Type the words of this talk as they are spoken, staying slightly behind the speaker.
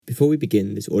Before we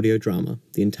begin this audio drama,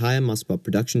 the entire Muspot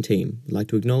production team would like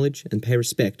to acknowledge and pay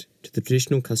respect to the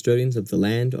traditional custodians of the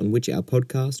land on which our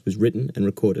podcast was written and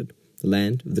recorded, the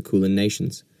land of the Kulin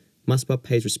Nations. Muspot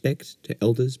pays respect to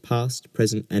elders past,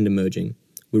 present and emerging.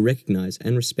 We recognise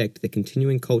and respect their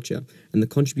continuing culture and the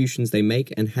contributions they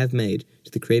make and have made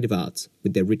to the creative arts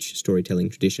with their rich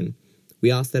storytelling tradition.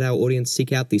 We ask that our audience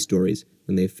seek out these stories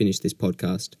when they have finished this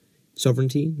podcast.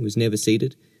 Sovereignty was never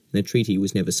ceded and a treaty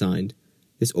was never signed.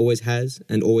 This always has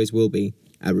and always will be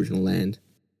Aboriginal land.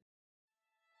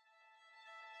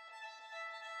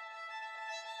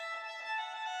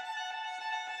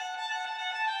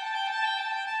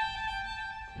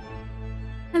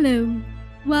 Hello,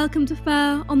 welcome to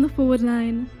Fair on the Forward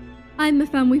Line. I'm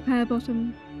Mafamwi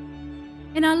Pearbottom.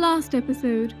 In our last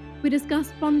episode, we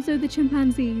discussed Bonzo the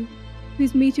chimpanzee,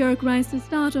 whose meteoric rise to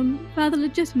stardom further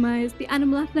legitimized the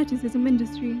animal athleticism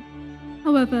industry.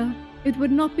 However, it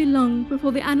would not be long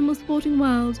before the animal sporting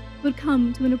world would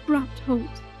come to an abrupt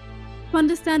halt. To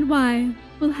understand why,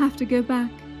 we'll have to go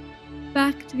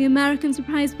back to the American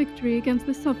surprise victory against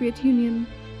the Soviet Union.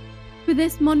 For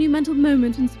this monumental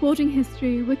moment in sporting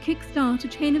history would kickstart a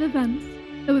chain of events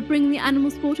that would bring the animal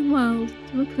sporting world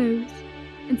to a close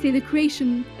and see the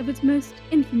creation of its most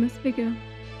infamous figure.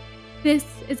 This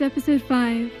is episode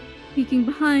 5, Peeking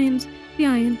Behind the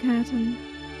Iron Curtain.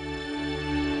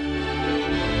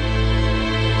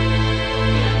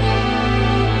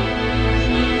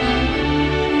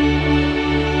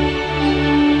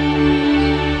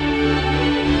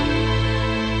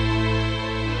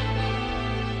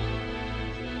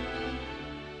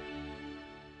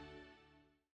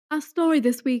 Our story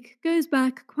this week goes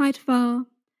back quite far,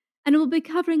 and it will be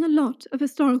covering a lot of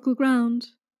historical ground.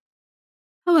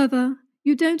 However,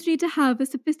 you don't need to have a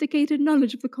sophisticated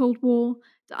knowledge of the Cold War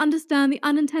to understand the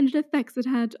unintended effects it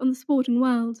had on the sporting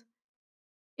world.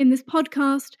 In this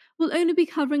podcast, we'll only be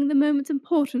covering the moments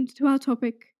important to our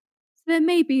topic, so there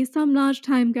may be some large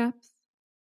time gaps.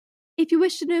 If you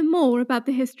wish to know more about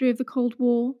the history of the Cold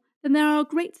War, then there are a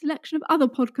great selection of other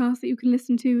podcasts that you can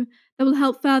listen to that will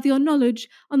help further your knowledge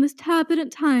on this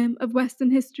turbulent time of Western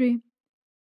history.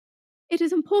 It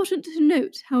is important to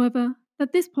note, however,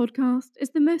 that this podcast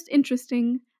is the most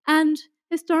interesting and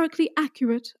historically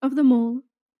accurate of them all.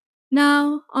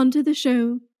 Now, on to the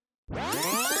show.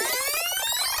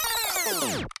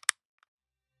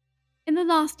 In the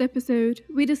last episode,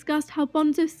 we discussed how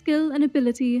Bonzo's skill and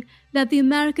ability led the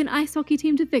American ice hockey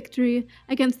team to victory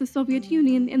against the Soviet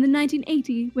Union in the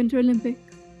 1980 Winter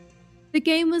Olympics. The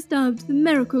game was dubbed the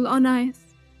Miracle on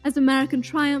Ice, as American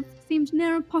triumph seemed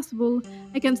near impossible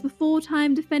against the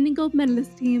 4-time defending gold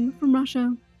medalist team from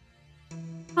Russia.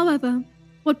 However,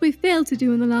 what we failed to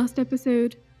do in the last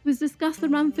episode was discuss the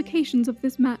ramifications of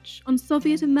this match on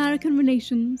Soviet-American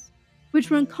relations, which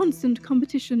were in constant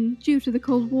competition due to the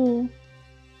Cold War.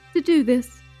 To do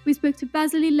this, we spoke to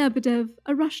Vasily Lebedev,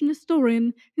 a Russian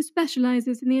historian who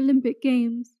specializes in the Olympic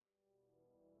Games.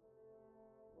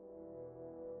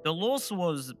 The loss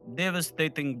was a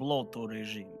devastating blow to the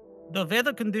regime. The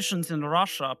weather conditions in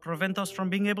Russia prevent us from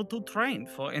being able to train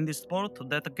for any sport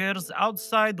that occurs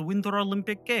outside the Winter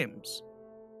Olympic Games.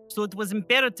 So it was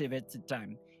imperative at the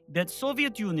time that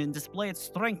Soviet Union display its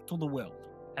strength to the world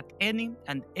at any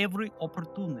and every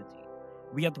opportunity.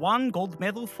 We had won gold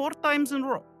medal 4 times in a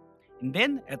row. And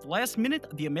then, at last minute,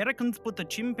 the Americans put a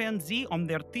chimpanzee on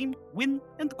their team, win,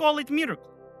 and call it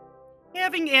miracle.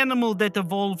 Having animal that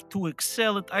evolved to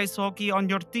excel at ice hockey on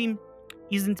your team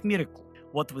isn't miracle.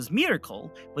 What was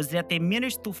miracle was that they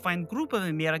managed to find a group of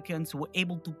Americans who were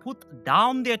able to put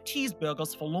down their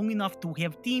cheeseburgers for long enough to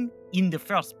have team in the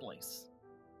first place.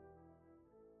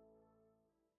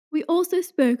 We also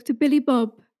spoke to Billy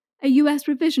Bob, a US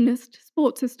revisionist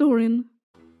sports historian.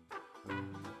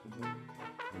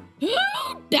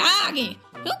 Doggy!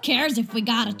 Who cares if we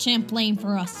got a chimp playing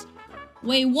for us?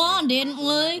 We won, didn't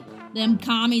we? Them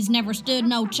commies never stood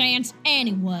no chance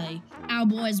anyway. Our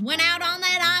boys went out on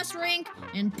that ice rink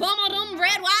and pummeled them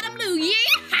red, white, and blue.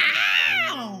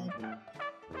 Yeah!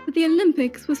 But the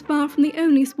Olympics was far from the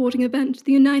only sporting event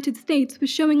the United States was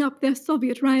showing up their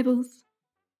Soviet rivals.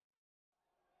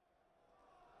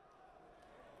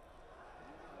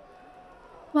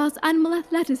 Whilst animal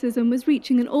athleticism was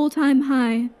reaching an all-time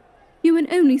high, few and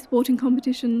only sporting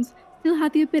competitions still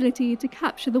had the ability to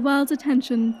capture the world's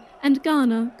attention and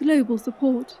garner global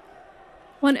support.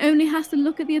 One only has to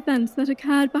look at the events that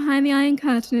occurred behind the Iron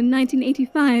Curtain in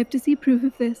 1985 to see proof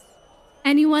of this.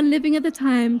 Anyone living at the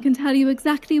time can tell you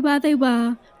exactly where they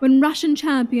were when Russian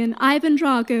champion Ivan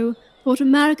Drago fought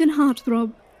American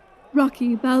heartthrob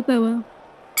Rocky Balboa.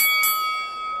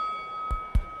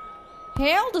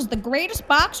 Hailed as the greatest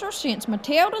boxer since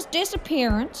Matilda's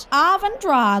disappearance, Ivan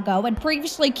Drago had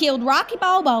previously killed Rocky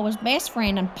Balboa's best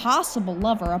friend and possible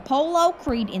lover, Apollo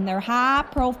Creed, in their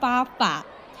high-profile fight,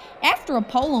 after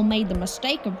Apollo made the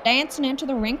mistake of dancing into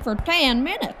the ring for 10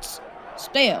 minutes.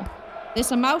 Still,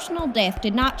 this emotional death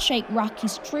did not shake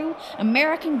Rocky's true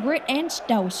American grit and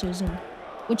stoicism,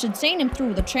 which had seen him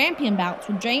through the champion bouts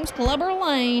with James Clubber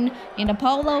Lang and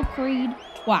Apollo Creed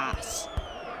twice.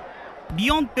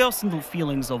 Beyond personal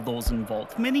feelings of those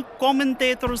involved, many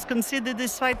commentators consider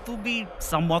this fight to be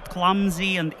somewhat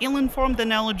clumsy and ill-informed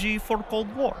analogy for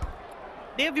Cold War.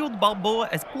 They viewed Balboa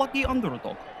as plucky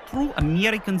underdog, true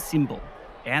American symbol,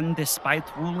 and despite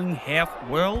ruling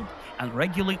half-world and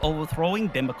regularly overthrowing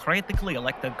democratically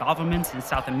elected governments in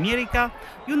South America,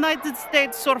 United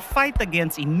States saw fight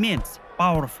against immense,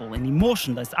 powerful, and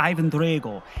emotionless Ivan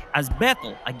Drago as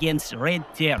battle against Red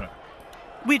Terror,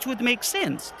 which would make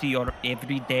sense to your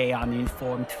everyday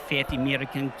uninformed fat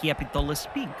American capitalist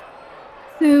pig.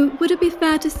 So, would it be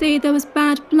fair to say there was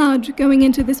bad blood going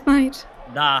into this fight?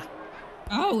 Da.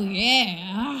 Oh,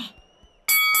 yeah.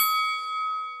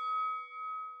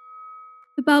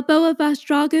 The Balboa vs.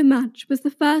 Drago match was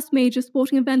the first major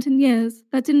sporting event in years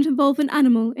that didn't involve an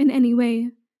animal in any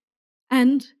way.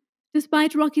 And,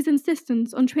 despite Rocky's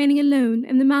insistence on training alone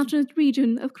in the mountainous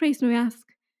region of Krasnoyarsk,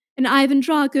 and Ivan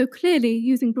Drago clearly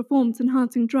using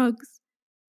performance-enhancing drugs,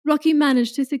 Rocky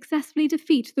managed to successfully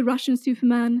defeat the Russian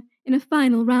Superman in a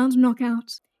final round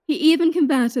knockout. He even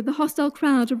converted the hostile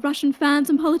crowd of Russian fans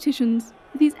and politicians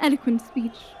with his eloquent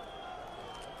speech.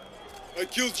 I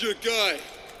killed your guy.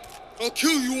 I'll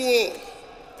kill you all.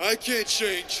 I can't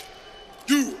change.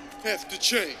 You have to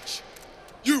change.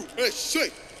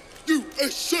 USA!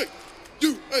 USA!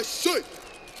 USA!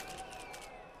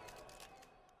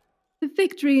 The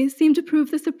victory seemed to prove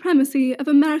the supremacy of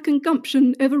American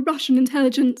gumption over Russian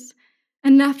intelligence,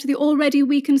 and left the already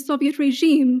weakened Soviet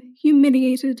regime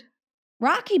humiliated.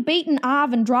 Rocky beating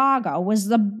Ivan Drago was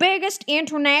the biggest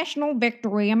international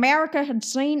victory America had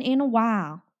seen in a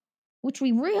while, which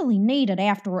we really needed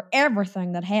after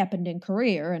everything that happened in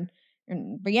Korea and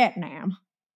in Vietnam.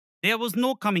 There was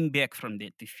no coming back from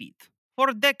that defeat.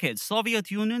 For decades,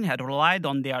 Soviet Union had relied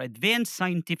on their advanced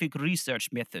scientific research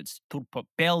methods to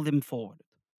propel them forward.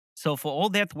 So for all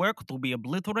that work to be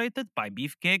obliterated by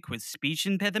Beefcake with speech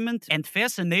impediment and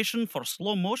fascination for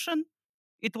slow motion,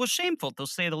 it was shameful to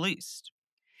say the least.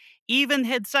 Even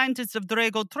head scientists of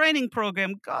Drago training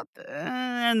program got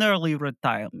an early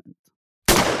retirement.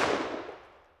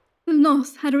 The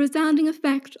loss had a resounding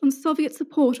effect on Soviet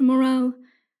support and morale,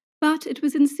 but it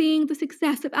was in seeing the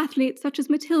success of athletes such as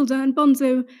Matilda and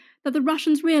Bonzo that the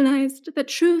Russians realized that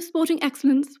true sporting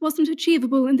excellence wasn't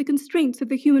achievable in the constraints of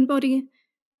the human body.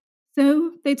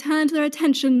 So they turned their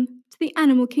attention to the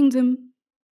animal kingdom.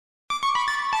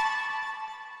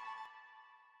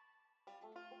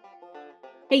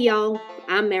 Hey y'all,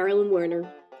 I'm Marilyn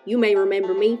Werner. You may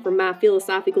remember me from my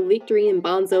philosophical victory in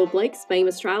Bonzo Blake's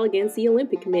famous trial against the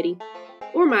Olympic Committee,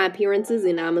 or my appearances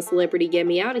in I'm a Celebrity, Get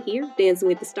Me Out of Here, Dancing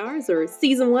with the Stars, or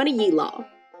Season 1 of Ye-Law.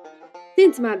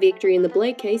 Since my victory in the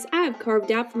Blake case, I have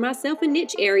carved out for myself a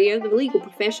niche area of the legal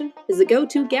profession as a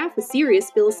go-to guy for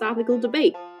serious philosophical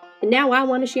debate, and now I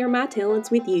want to share my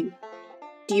talents with you.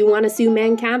 Do you want to sue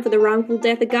mankind for the wrongful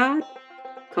death of God?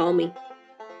 Call me.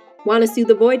 Want to sue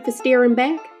the void for staring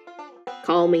back?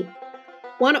 Call me.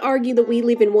 Want to argue that we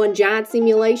live in one giant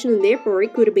simulation and therefore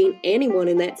it could have been anyone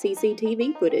in that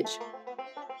CCTV footage?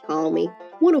 Call me.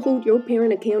 Want to hold your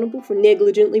parent accountable for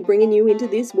negligently bringing you into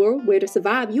this world where to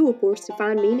survive you are forced to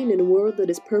find meaning in a world that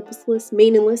is purposeless,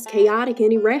 meaningless, chaotic,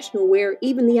 and irrational, where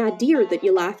even the idea that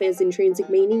your life has intrinsic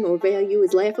meaning or value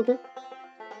is laughable?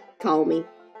 Call me.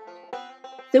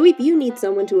 So if you need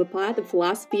someone to apply the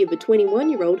philosophy of a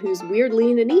 21-year-old who's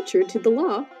weirdly into nature to the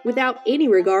law, without any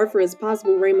regard for its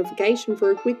possible ramification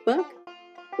for a quick buck,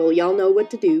 well, y'all know what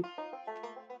to do.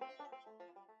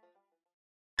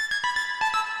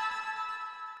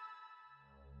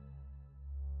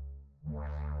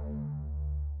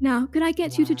 Now, could I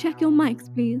get you to check your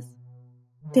mics, please?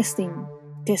 Testing.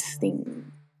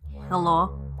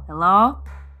 Hello? How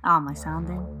am I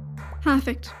sounding?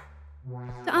 Perfect.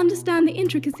 To understand the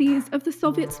intricacies of the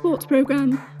Soviet sports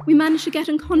program, we managed to get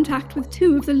in contact with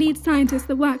two of the lead scientists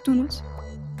that worked on it.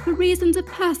 For reasons of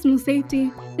personal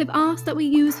safety, they've asked that we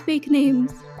use fake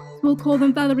names, so we'll call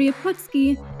them Valeria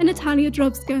Prutsky and Natalia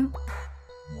Drovska.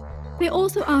 They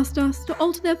also asked us to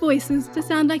alter their voices to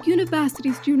sound like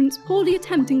university students poorly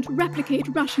attempting to replicate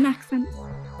Russian accents.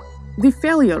 The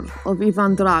failure of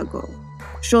Ivan Drago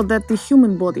showed that the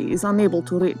human body is unable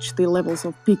to reach the levels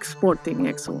of peak sporting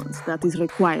excellence that is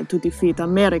required to defeat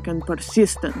American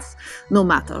persistence, no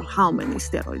matter how many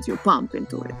steroids you pump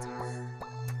into it.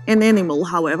 An animal,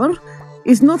 however,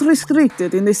 is not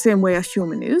restricted in the same way as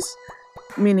human is,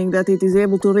 meaning that it is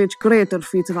able to reach greater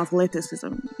feats of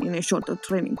athleticism in a shorter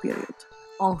training period.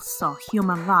 Also,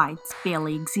 human rights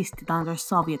barely existed under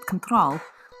Soviet control,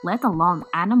 let alone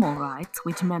animal rights,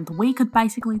 which meant we could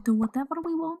basically do whatever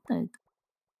we wanted.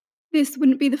 This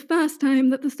wouldn't be the first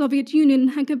time that the Soviet Union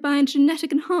had combined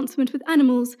genetic enhancement with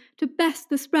animals to best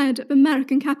the spread of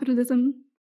American capitalism.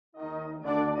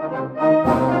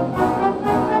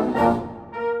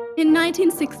 In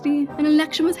 1960, an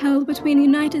election was held between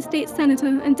United States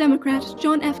Senator and Democrat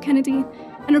John F. Kennedy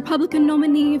and Republican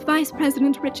nominee Vice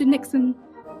President Richard Nixon.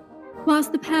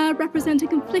 Whilst the pair represented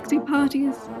conflicting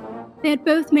parties, they had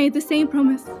both made the same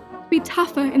promise to be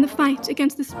tougher in the fight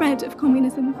against the spread of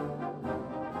communism.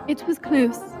 It was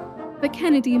close, but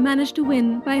Kennedy managed to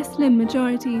win by a slim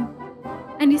majority,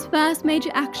 and his first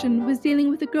major action was dealing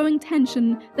with the growing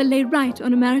tension that lay right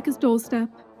on America's doorstep.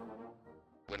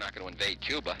 We're not going to invade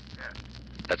Cuba.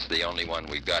 That's the only one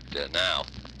we've got now.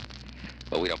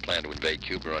 But we don't plan to invade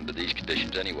Cuba under these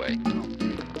conditions anyway.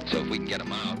 So if we can get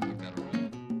them out, we've got to roll.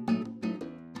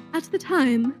 At the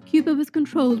time, Cuba was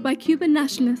controlled by Cuban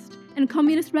nationalist and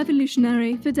communist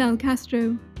revolutionary Fidel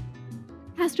Castro.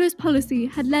 Castro's policy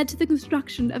had led to the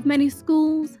construction of many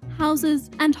schools, houses,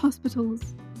 and hospitals.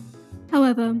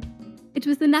 However, it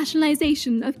was the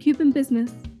nationalization of Cuban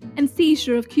business and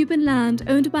seizure of Cuban land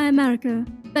owned by America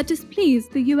that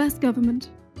displeased the US government.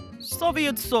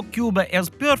 Soviets saw Cuba as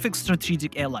perfect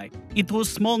strategic ally. It was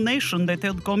a small nation that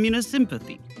had communist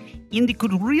sympathy, and it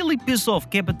could really piss off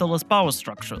capitalist power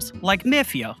structures like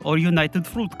Mafia or United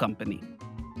Fruit Company.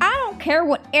 I don't care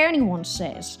what anyone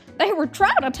says. They were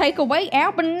trying to take away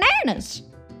our bananas.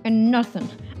 And nothing,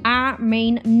 I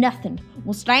mean nothing,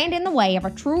 will stand in the way of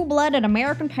a true-blooded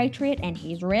American patriot and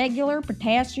his regular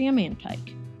potassium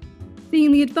intake.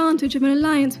 Seeing the advantage of an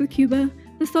alliance with Cuba,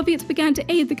 the Soviets began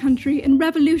to aid the country in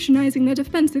revolutionizing their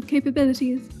defensive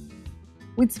capabilities.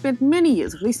 We'd spent many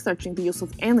years researching the use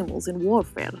of animals in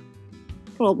warfare.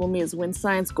 Problem is, when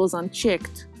science goes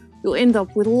unchecked, you end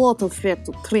up with a lot of fat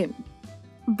to trim.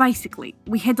 Basically,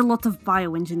 we had a lot of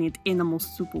bioengineered animal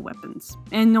superweapons,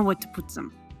 and nowhere to put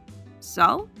them.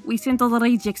 So, we sent all the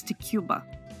rejects to Cuba.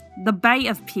 The Bay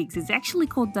of Pigs is actually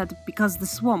called that because the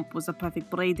swamp was a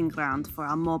perfect breeding ground for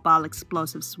our mobile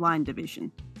explosive swine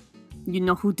division. You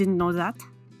know who didn't know that?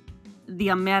 The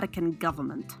American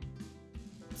government.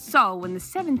 So, when the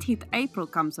 17th April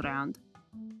comes around,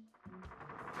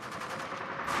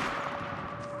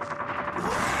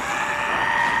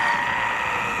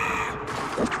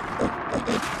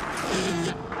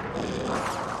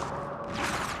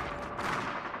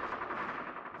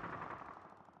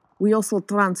 We also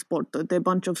transported a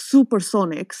bunch of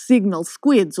supersonic signal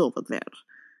squids over there.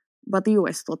 But the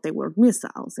US thought they were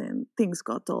missiles, and things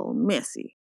got all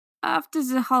messy. after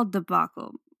the whole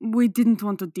debacle, we didn't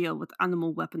want to deal with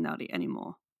animal weaponry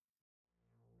anymore.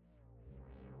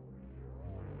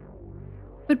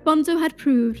 But Bonzo had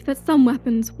proved that some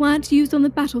weapons weren't used on the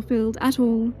battlefield at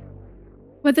all.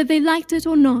 Whether they liked it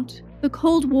or not, the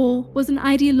Cold War was an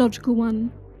ideological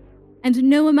one, and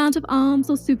no amount of arms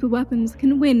or superweapons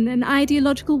can win an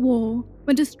ideological war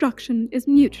when destruction is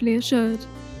mutually assured.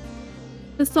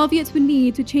 The Soviets would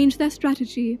need to change their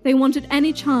strategy if they wanted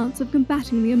any chance of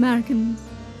combating the Americans.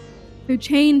 So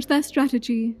change their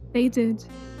strategy they did.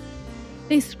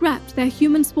 They scrapped their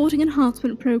human sporting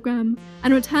enhancement program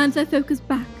and returned their focus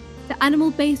back to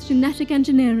animal-based genetic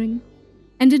engineering.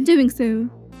 And in doing so,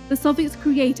 the Soviets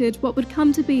created what would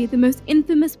come to be the most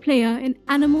infamous player in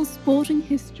animal sporting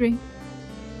history.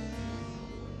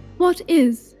 What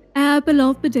is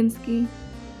Belov Bedinsky?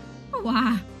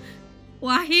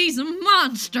 Why, he's a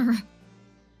monster.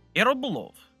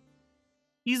 Erobulov.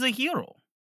 He's a hero.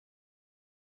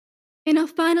 In our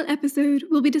final episode,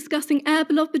 we'll be discussing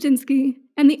Belov Bedinsky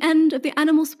and the end of the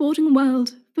animal sporting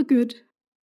world for good.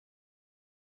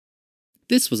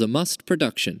 This was a Must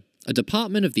production, a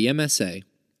department of the MSA.